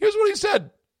 Here's what he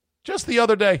said just the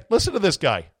other day. Listen to this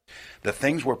guy. The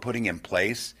things we're putting in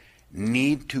place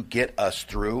need to get us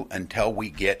through until we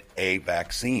get a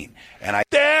vaccine. And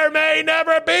there may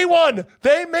never be one.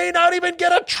 They may not even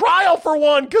get a trial for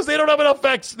one because they don't have enough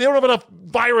they don't have enough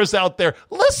virus out there.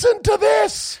 Listen to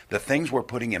this. The things we're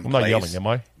putting in I'm place not yelling, am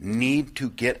I? Need to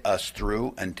get us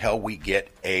through until we get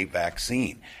a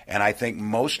vaccine. And I think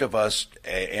most of us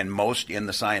and most in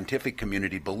the scientific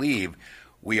community believe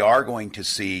we are going to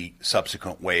see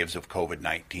subsequent waves of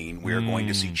COVID-19. We are going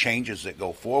to see changes that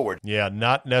go forward. Yeah,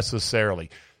 not necessarily.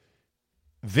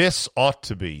 This ought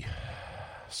to be,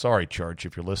 sorry, Church,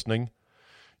 if you're listening,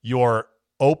 your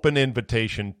open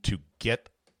invitation to get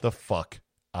the fuck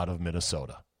out of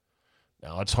Minnesota.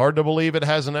 Now, it's hard to believe it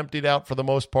hasn't emptied out for the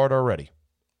most part already.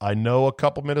 I know a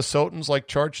couple Minnesotans like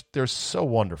Church, they're so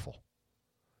wonderful.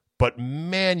 But,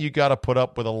 man, you got to put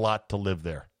up with a lot to live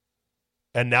there.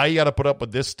 And now you got to put up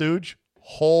with this stooge?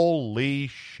 Holy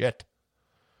shit.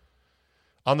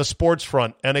 On the sports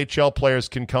front, NHL players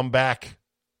can come back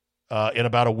in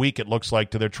about a week, it looks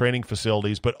like, to their training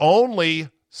facilities, but only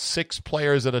 6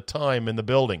 players at a time in the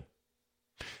building.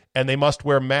 And they must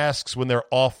wear masks when they're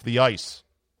off the ice.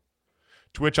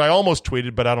 To which I almost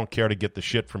tweeted, but I don't care to get the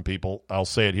shit from people. I'll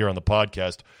say it here on the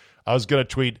podcast. I was going to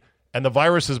tweet, and the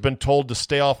virus has been told to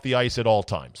stay off the ice at all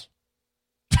times.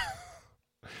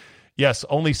 Yes,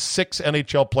 only 6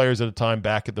 NHL players at a time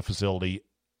back at the facility,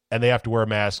 and they have to wear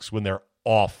masks when they're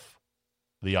off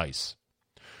the ice.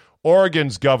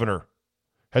 Oregon's governor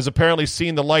has apparently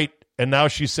seen the light, and now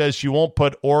she says she won't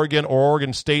put Oregon or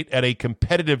Oregon State at a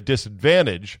competitive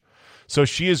disadvantage, so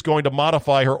she is going to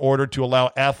modify her order to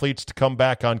allow athletes to come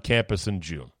back on campus in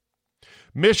June.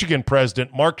 Michigan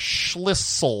President Mark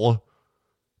Schlissel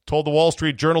told the Wall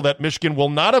Street Journal that Michigan will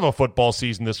not have a football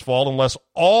season this fall unless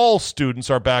all students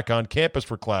are back on campus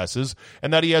for classes,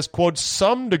 and that he has, quote,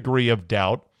 some degree of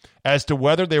doubt as to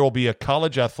whether there will be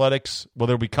college athletics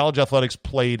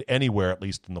played anywhere, at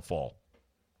least in the fall.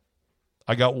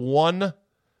 I got one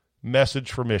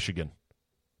message for Michigan.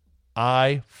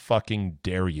 I fucking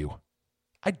dare you.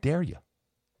 I dare you.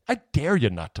 I dare you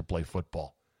not to play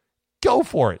football. Go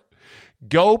for it.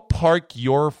 Go park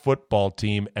your football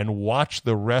team and watch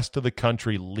the rest of the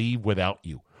country leave without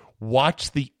you.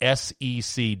 Watch the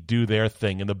SEC do their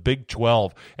thing and the Big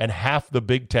 12 and half the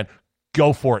Big 10.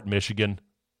 Go for it, Michigan.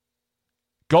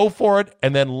 Go for it,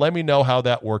 and then let me know how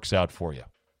that works out for you.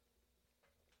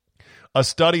 A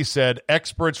study said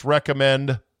experts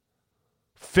recommend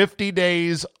 50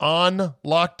 days on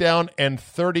lockdown and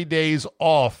 30 days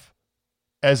off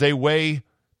as a way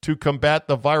to combat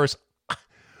the virus.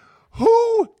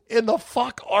 Who in the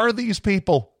fuck are these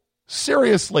people?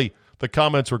 Seriously. The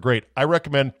comments were great. I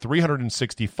recommend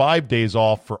 365 days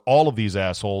off for all of these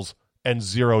assholes and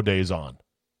 0 days on.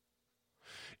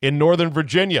 In Northern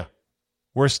Virginia,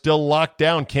 we're still locked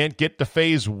down, can't get to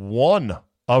phase 1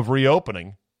 of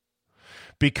reopening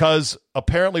because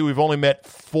apparently we've only met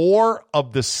 4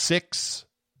 of the 6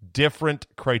 different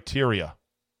criteria.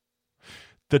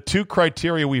 The 2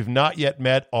 criteria we've not yet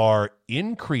met are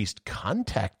increased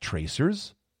contact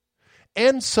tracers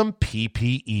and some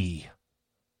PPE.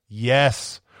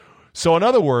 Yes. So in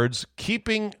other words,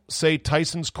 keeping, say,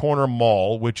 Tyson's Corner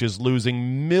Mall, which is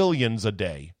losing millions a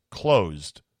day,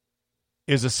 closed,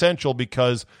 is essential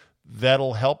because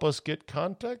that'll help us get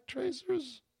contact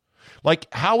tracers. Like,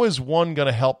 how is one going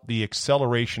to help the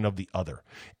acceleration of the other?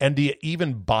 And do you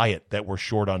even buy it that we're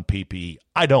short on PPE?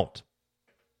 I don't.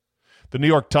 The New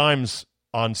York Times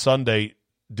on Sunday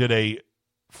did a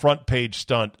front page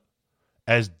stunt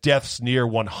as deaths near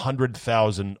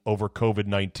 100,000 over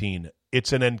COVID-19.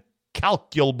 It's an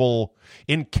incalculable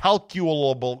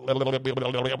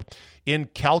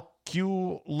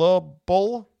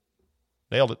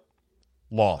nailed it,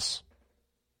 loss.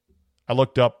 I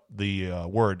looked up the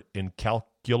word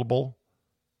incalculable.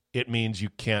 It means you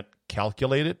can't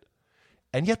calculate it.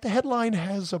 And yet the headline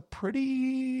has a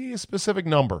pretty specific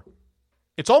number.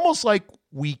 It's almost like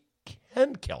we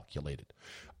can calculate it.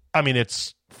 I mean,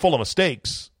 it's full of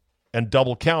mistakes and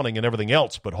double counting and everything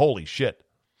else, but holy shit.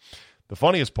 The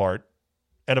funniest part,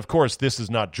 and of course this is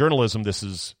not journalism, this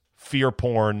is fear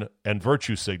porn and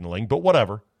virtue signaling, but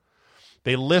whatever.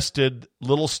 They listed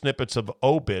little snippets of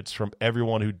obits from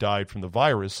everyone who died from the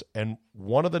virus, and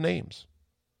one of the names,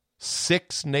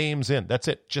 6 names in, that's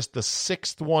it, just the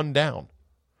 6th one down,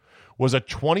 was a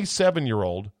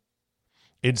 27-year-old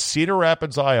in Cedar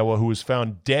Rapids, Iowa, who was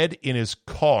found dead in his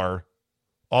car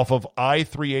off of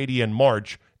I-380 in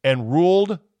March and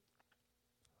ruled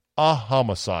a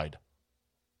homicide.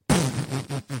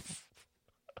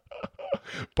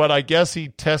 But I guess he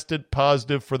tested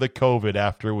positive for the COVID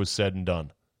after it was said and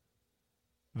done.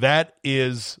 That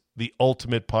is the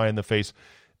ultimate pie in the face.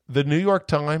 The New York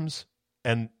Times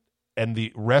and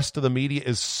the rest of the media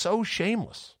is so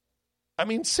shameless. I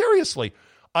mean, seriously,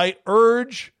 I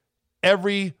urge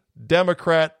every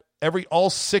Democrat, all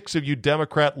 6 of you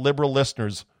Democrat liberal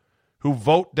listeners who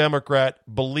vote Democrat,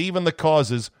 believe in the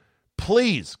causes,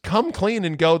 please come clean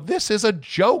and go, this is a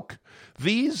joke.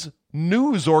 These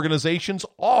news organizations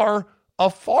are a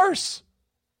farce.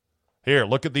 Here,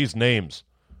 look at these names.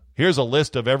 Here's a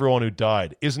list of everyone who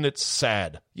died. Isn't it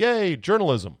sad? Yay,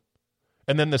 journalism.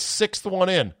 And then the 6th one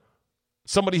in,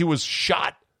 somebody who was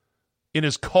shot in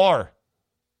his car.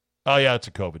 Oh, yeah, it's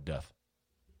a COVID death.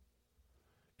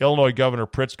 Illinois Governor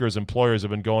Pritzker's employers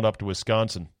have been going up to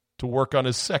Wisconsin to work on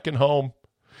his second home.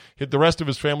 The rest of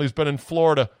his family's been in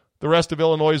Florida. The rest of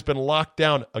Illinois has been locked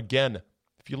down again.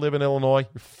 If you live in Illinois,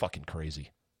 you're fucking crazy.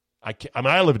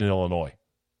 I lived in Illinois.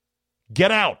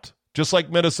 Get out. Just like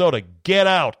Minnesota. Get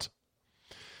out.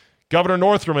 Governor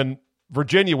Northam in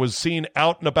Virginia was seen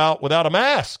out and about without a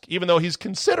mask, even though he's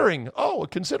considering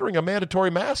a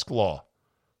mandatory mask law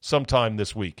sometime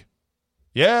this week.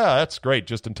 Yeah, that's great,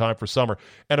 just in time for summer.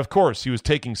 And, of course, he was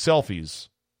taking selfies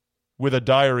with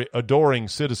adoring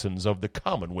citizens of the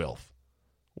Commonwealth.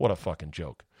 What a fucking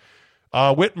joke.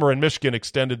 Whitmer in Michigan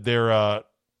extended their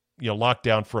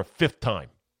lockdown for a 5th time.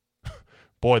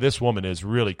 Boy, this woman is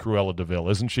really Cruella de Vil,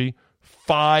 isn't she?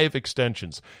 5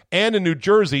 extensions. And in New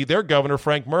Jersey, their governor,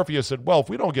 Frank Murphy, has said, well, if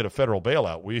we don't get a federal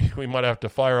bailout, we might have to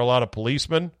fire a lot of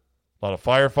policemen, a lot of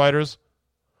firefighters,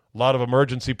 a lot of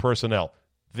emergency personnel.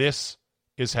 This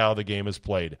is how the game is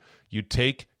played. You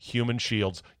take human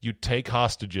shields, you take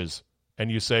hostages, and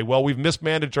you say, well, we've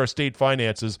mismanaged our state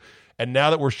finances, and now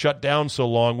that we're shut down so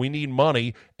long, we need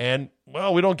money, and,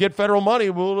 well, we don't get federal money,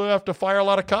 we'll have to fire a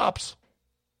lot of cops.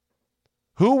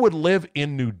 Who would live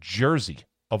in New Jersey,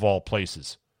 of all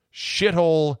places?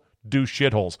 Shithole do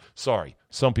shitholes. Sorry,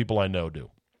 some people I know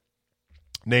do.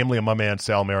 Namely my man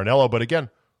Sal Marinello, but again,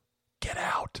 get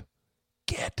out.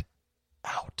 Get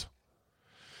out.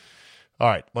 All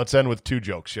right, let's end with 2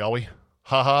 jokes, shall we?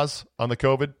 Ha-has on the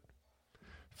COVID.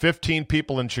 15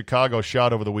 people in Chicago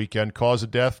shot over the weekend. Cause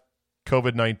of death,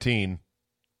 COVID-19.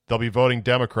 They'll be voting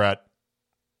Democrat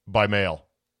by mail.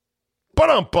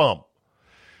 Ba-dum-bum.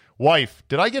 Wife,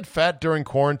 did I get fat during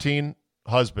quarantine?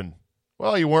 Husband,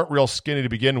 well, you weren't real skinny to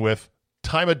begin with.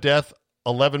 Time of death,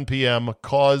 11 p.m.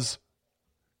 Cause,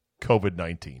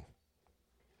 COVID-19.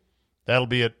 That'll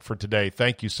be it for today.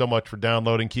 Thank you so much for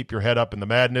downloading. Keep your head up in the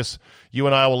madness. You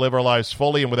and I will live our lives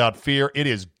fully and without fear. It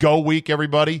is Go Week,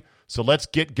 everybody. So let's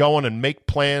get going and make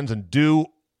plans and do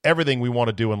everything we want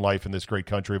to do in life in this great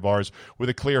country of ours with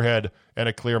a clear head and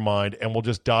a clear mind, and we'll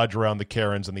just dodge around the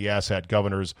Karens and the asshat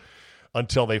governors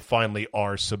until they finally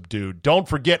are subdued. Don't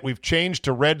forget, we've changed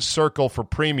to Red Circle for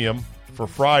premium for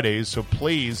Fridays, so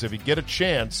please, if you get a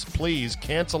chance, please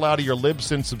cancel out of your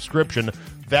Libsyn subscription.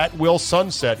 That will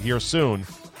sunset here soon.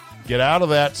 Get out of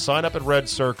that. Sign up at Red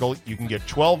Circle. You can get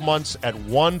 12 months at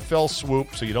one fell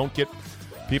swoop, so you don't get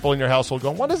people in your household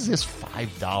going, what is this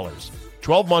 $5?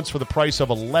 12 months for the price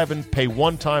of 11. Pay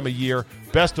one time a year.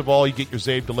 Best of all, you get your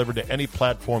Zabe delivered to any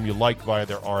platform you like via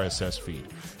their RSS feed.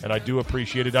 And I do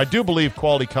appreciate it. I do believe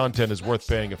quality content is worth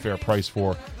paying a fair price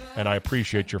for, and I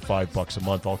appreciate your $5 a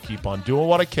month. I'll keep on doing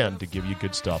what I can to give you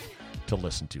good stuff to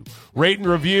listen to. Rate and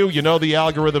review. You know the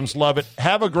algorithms love it.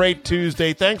 Have a great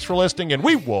Tuesday. Thanks for listening, and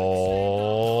we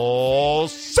will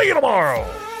see you tomorrow.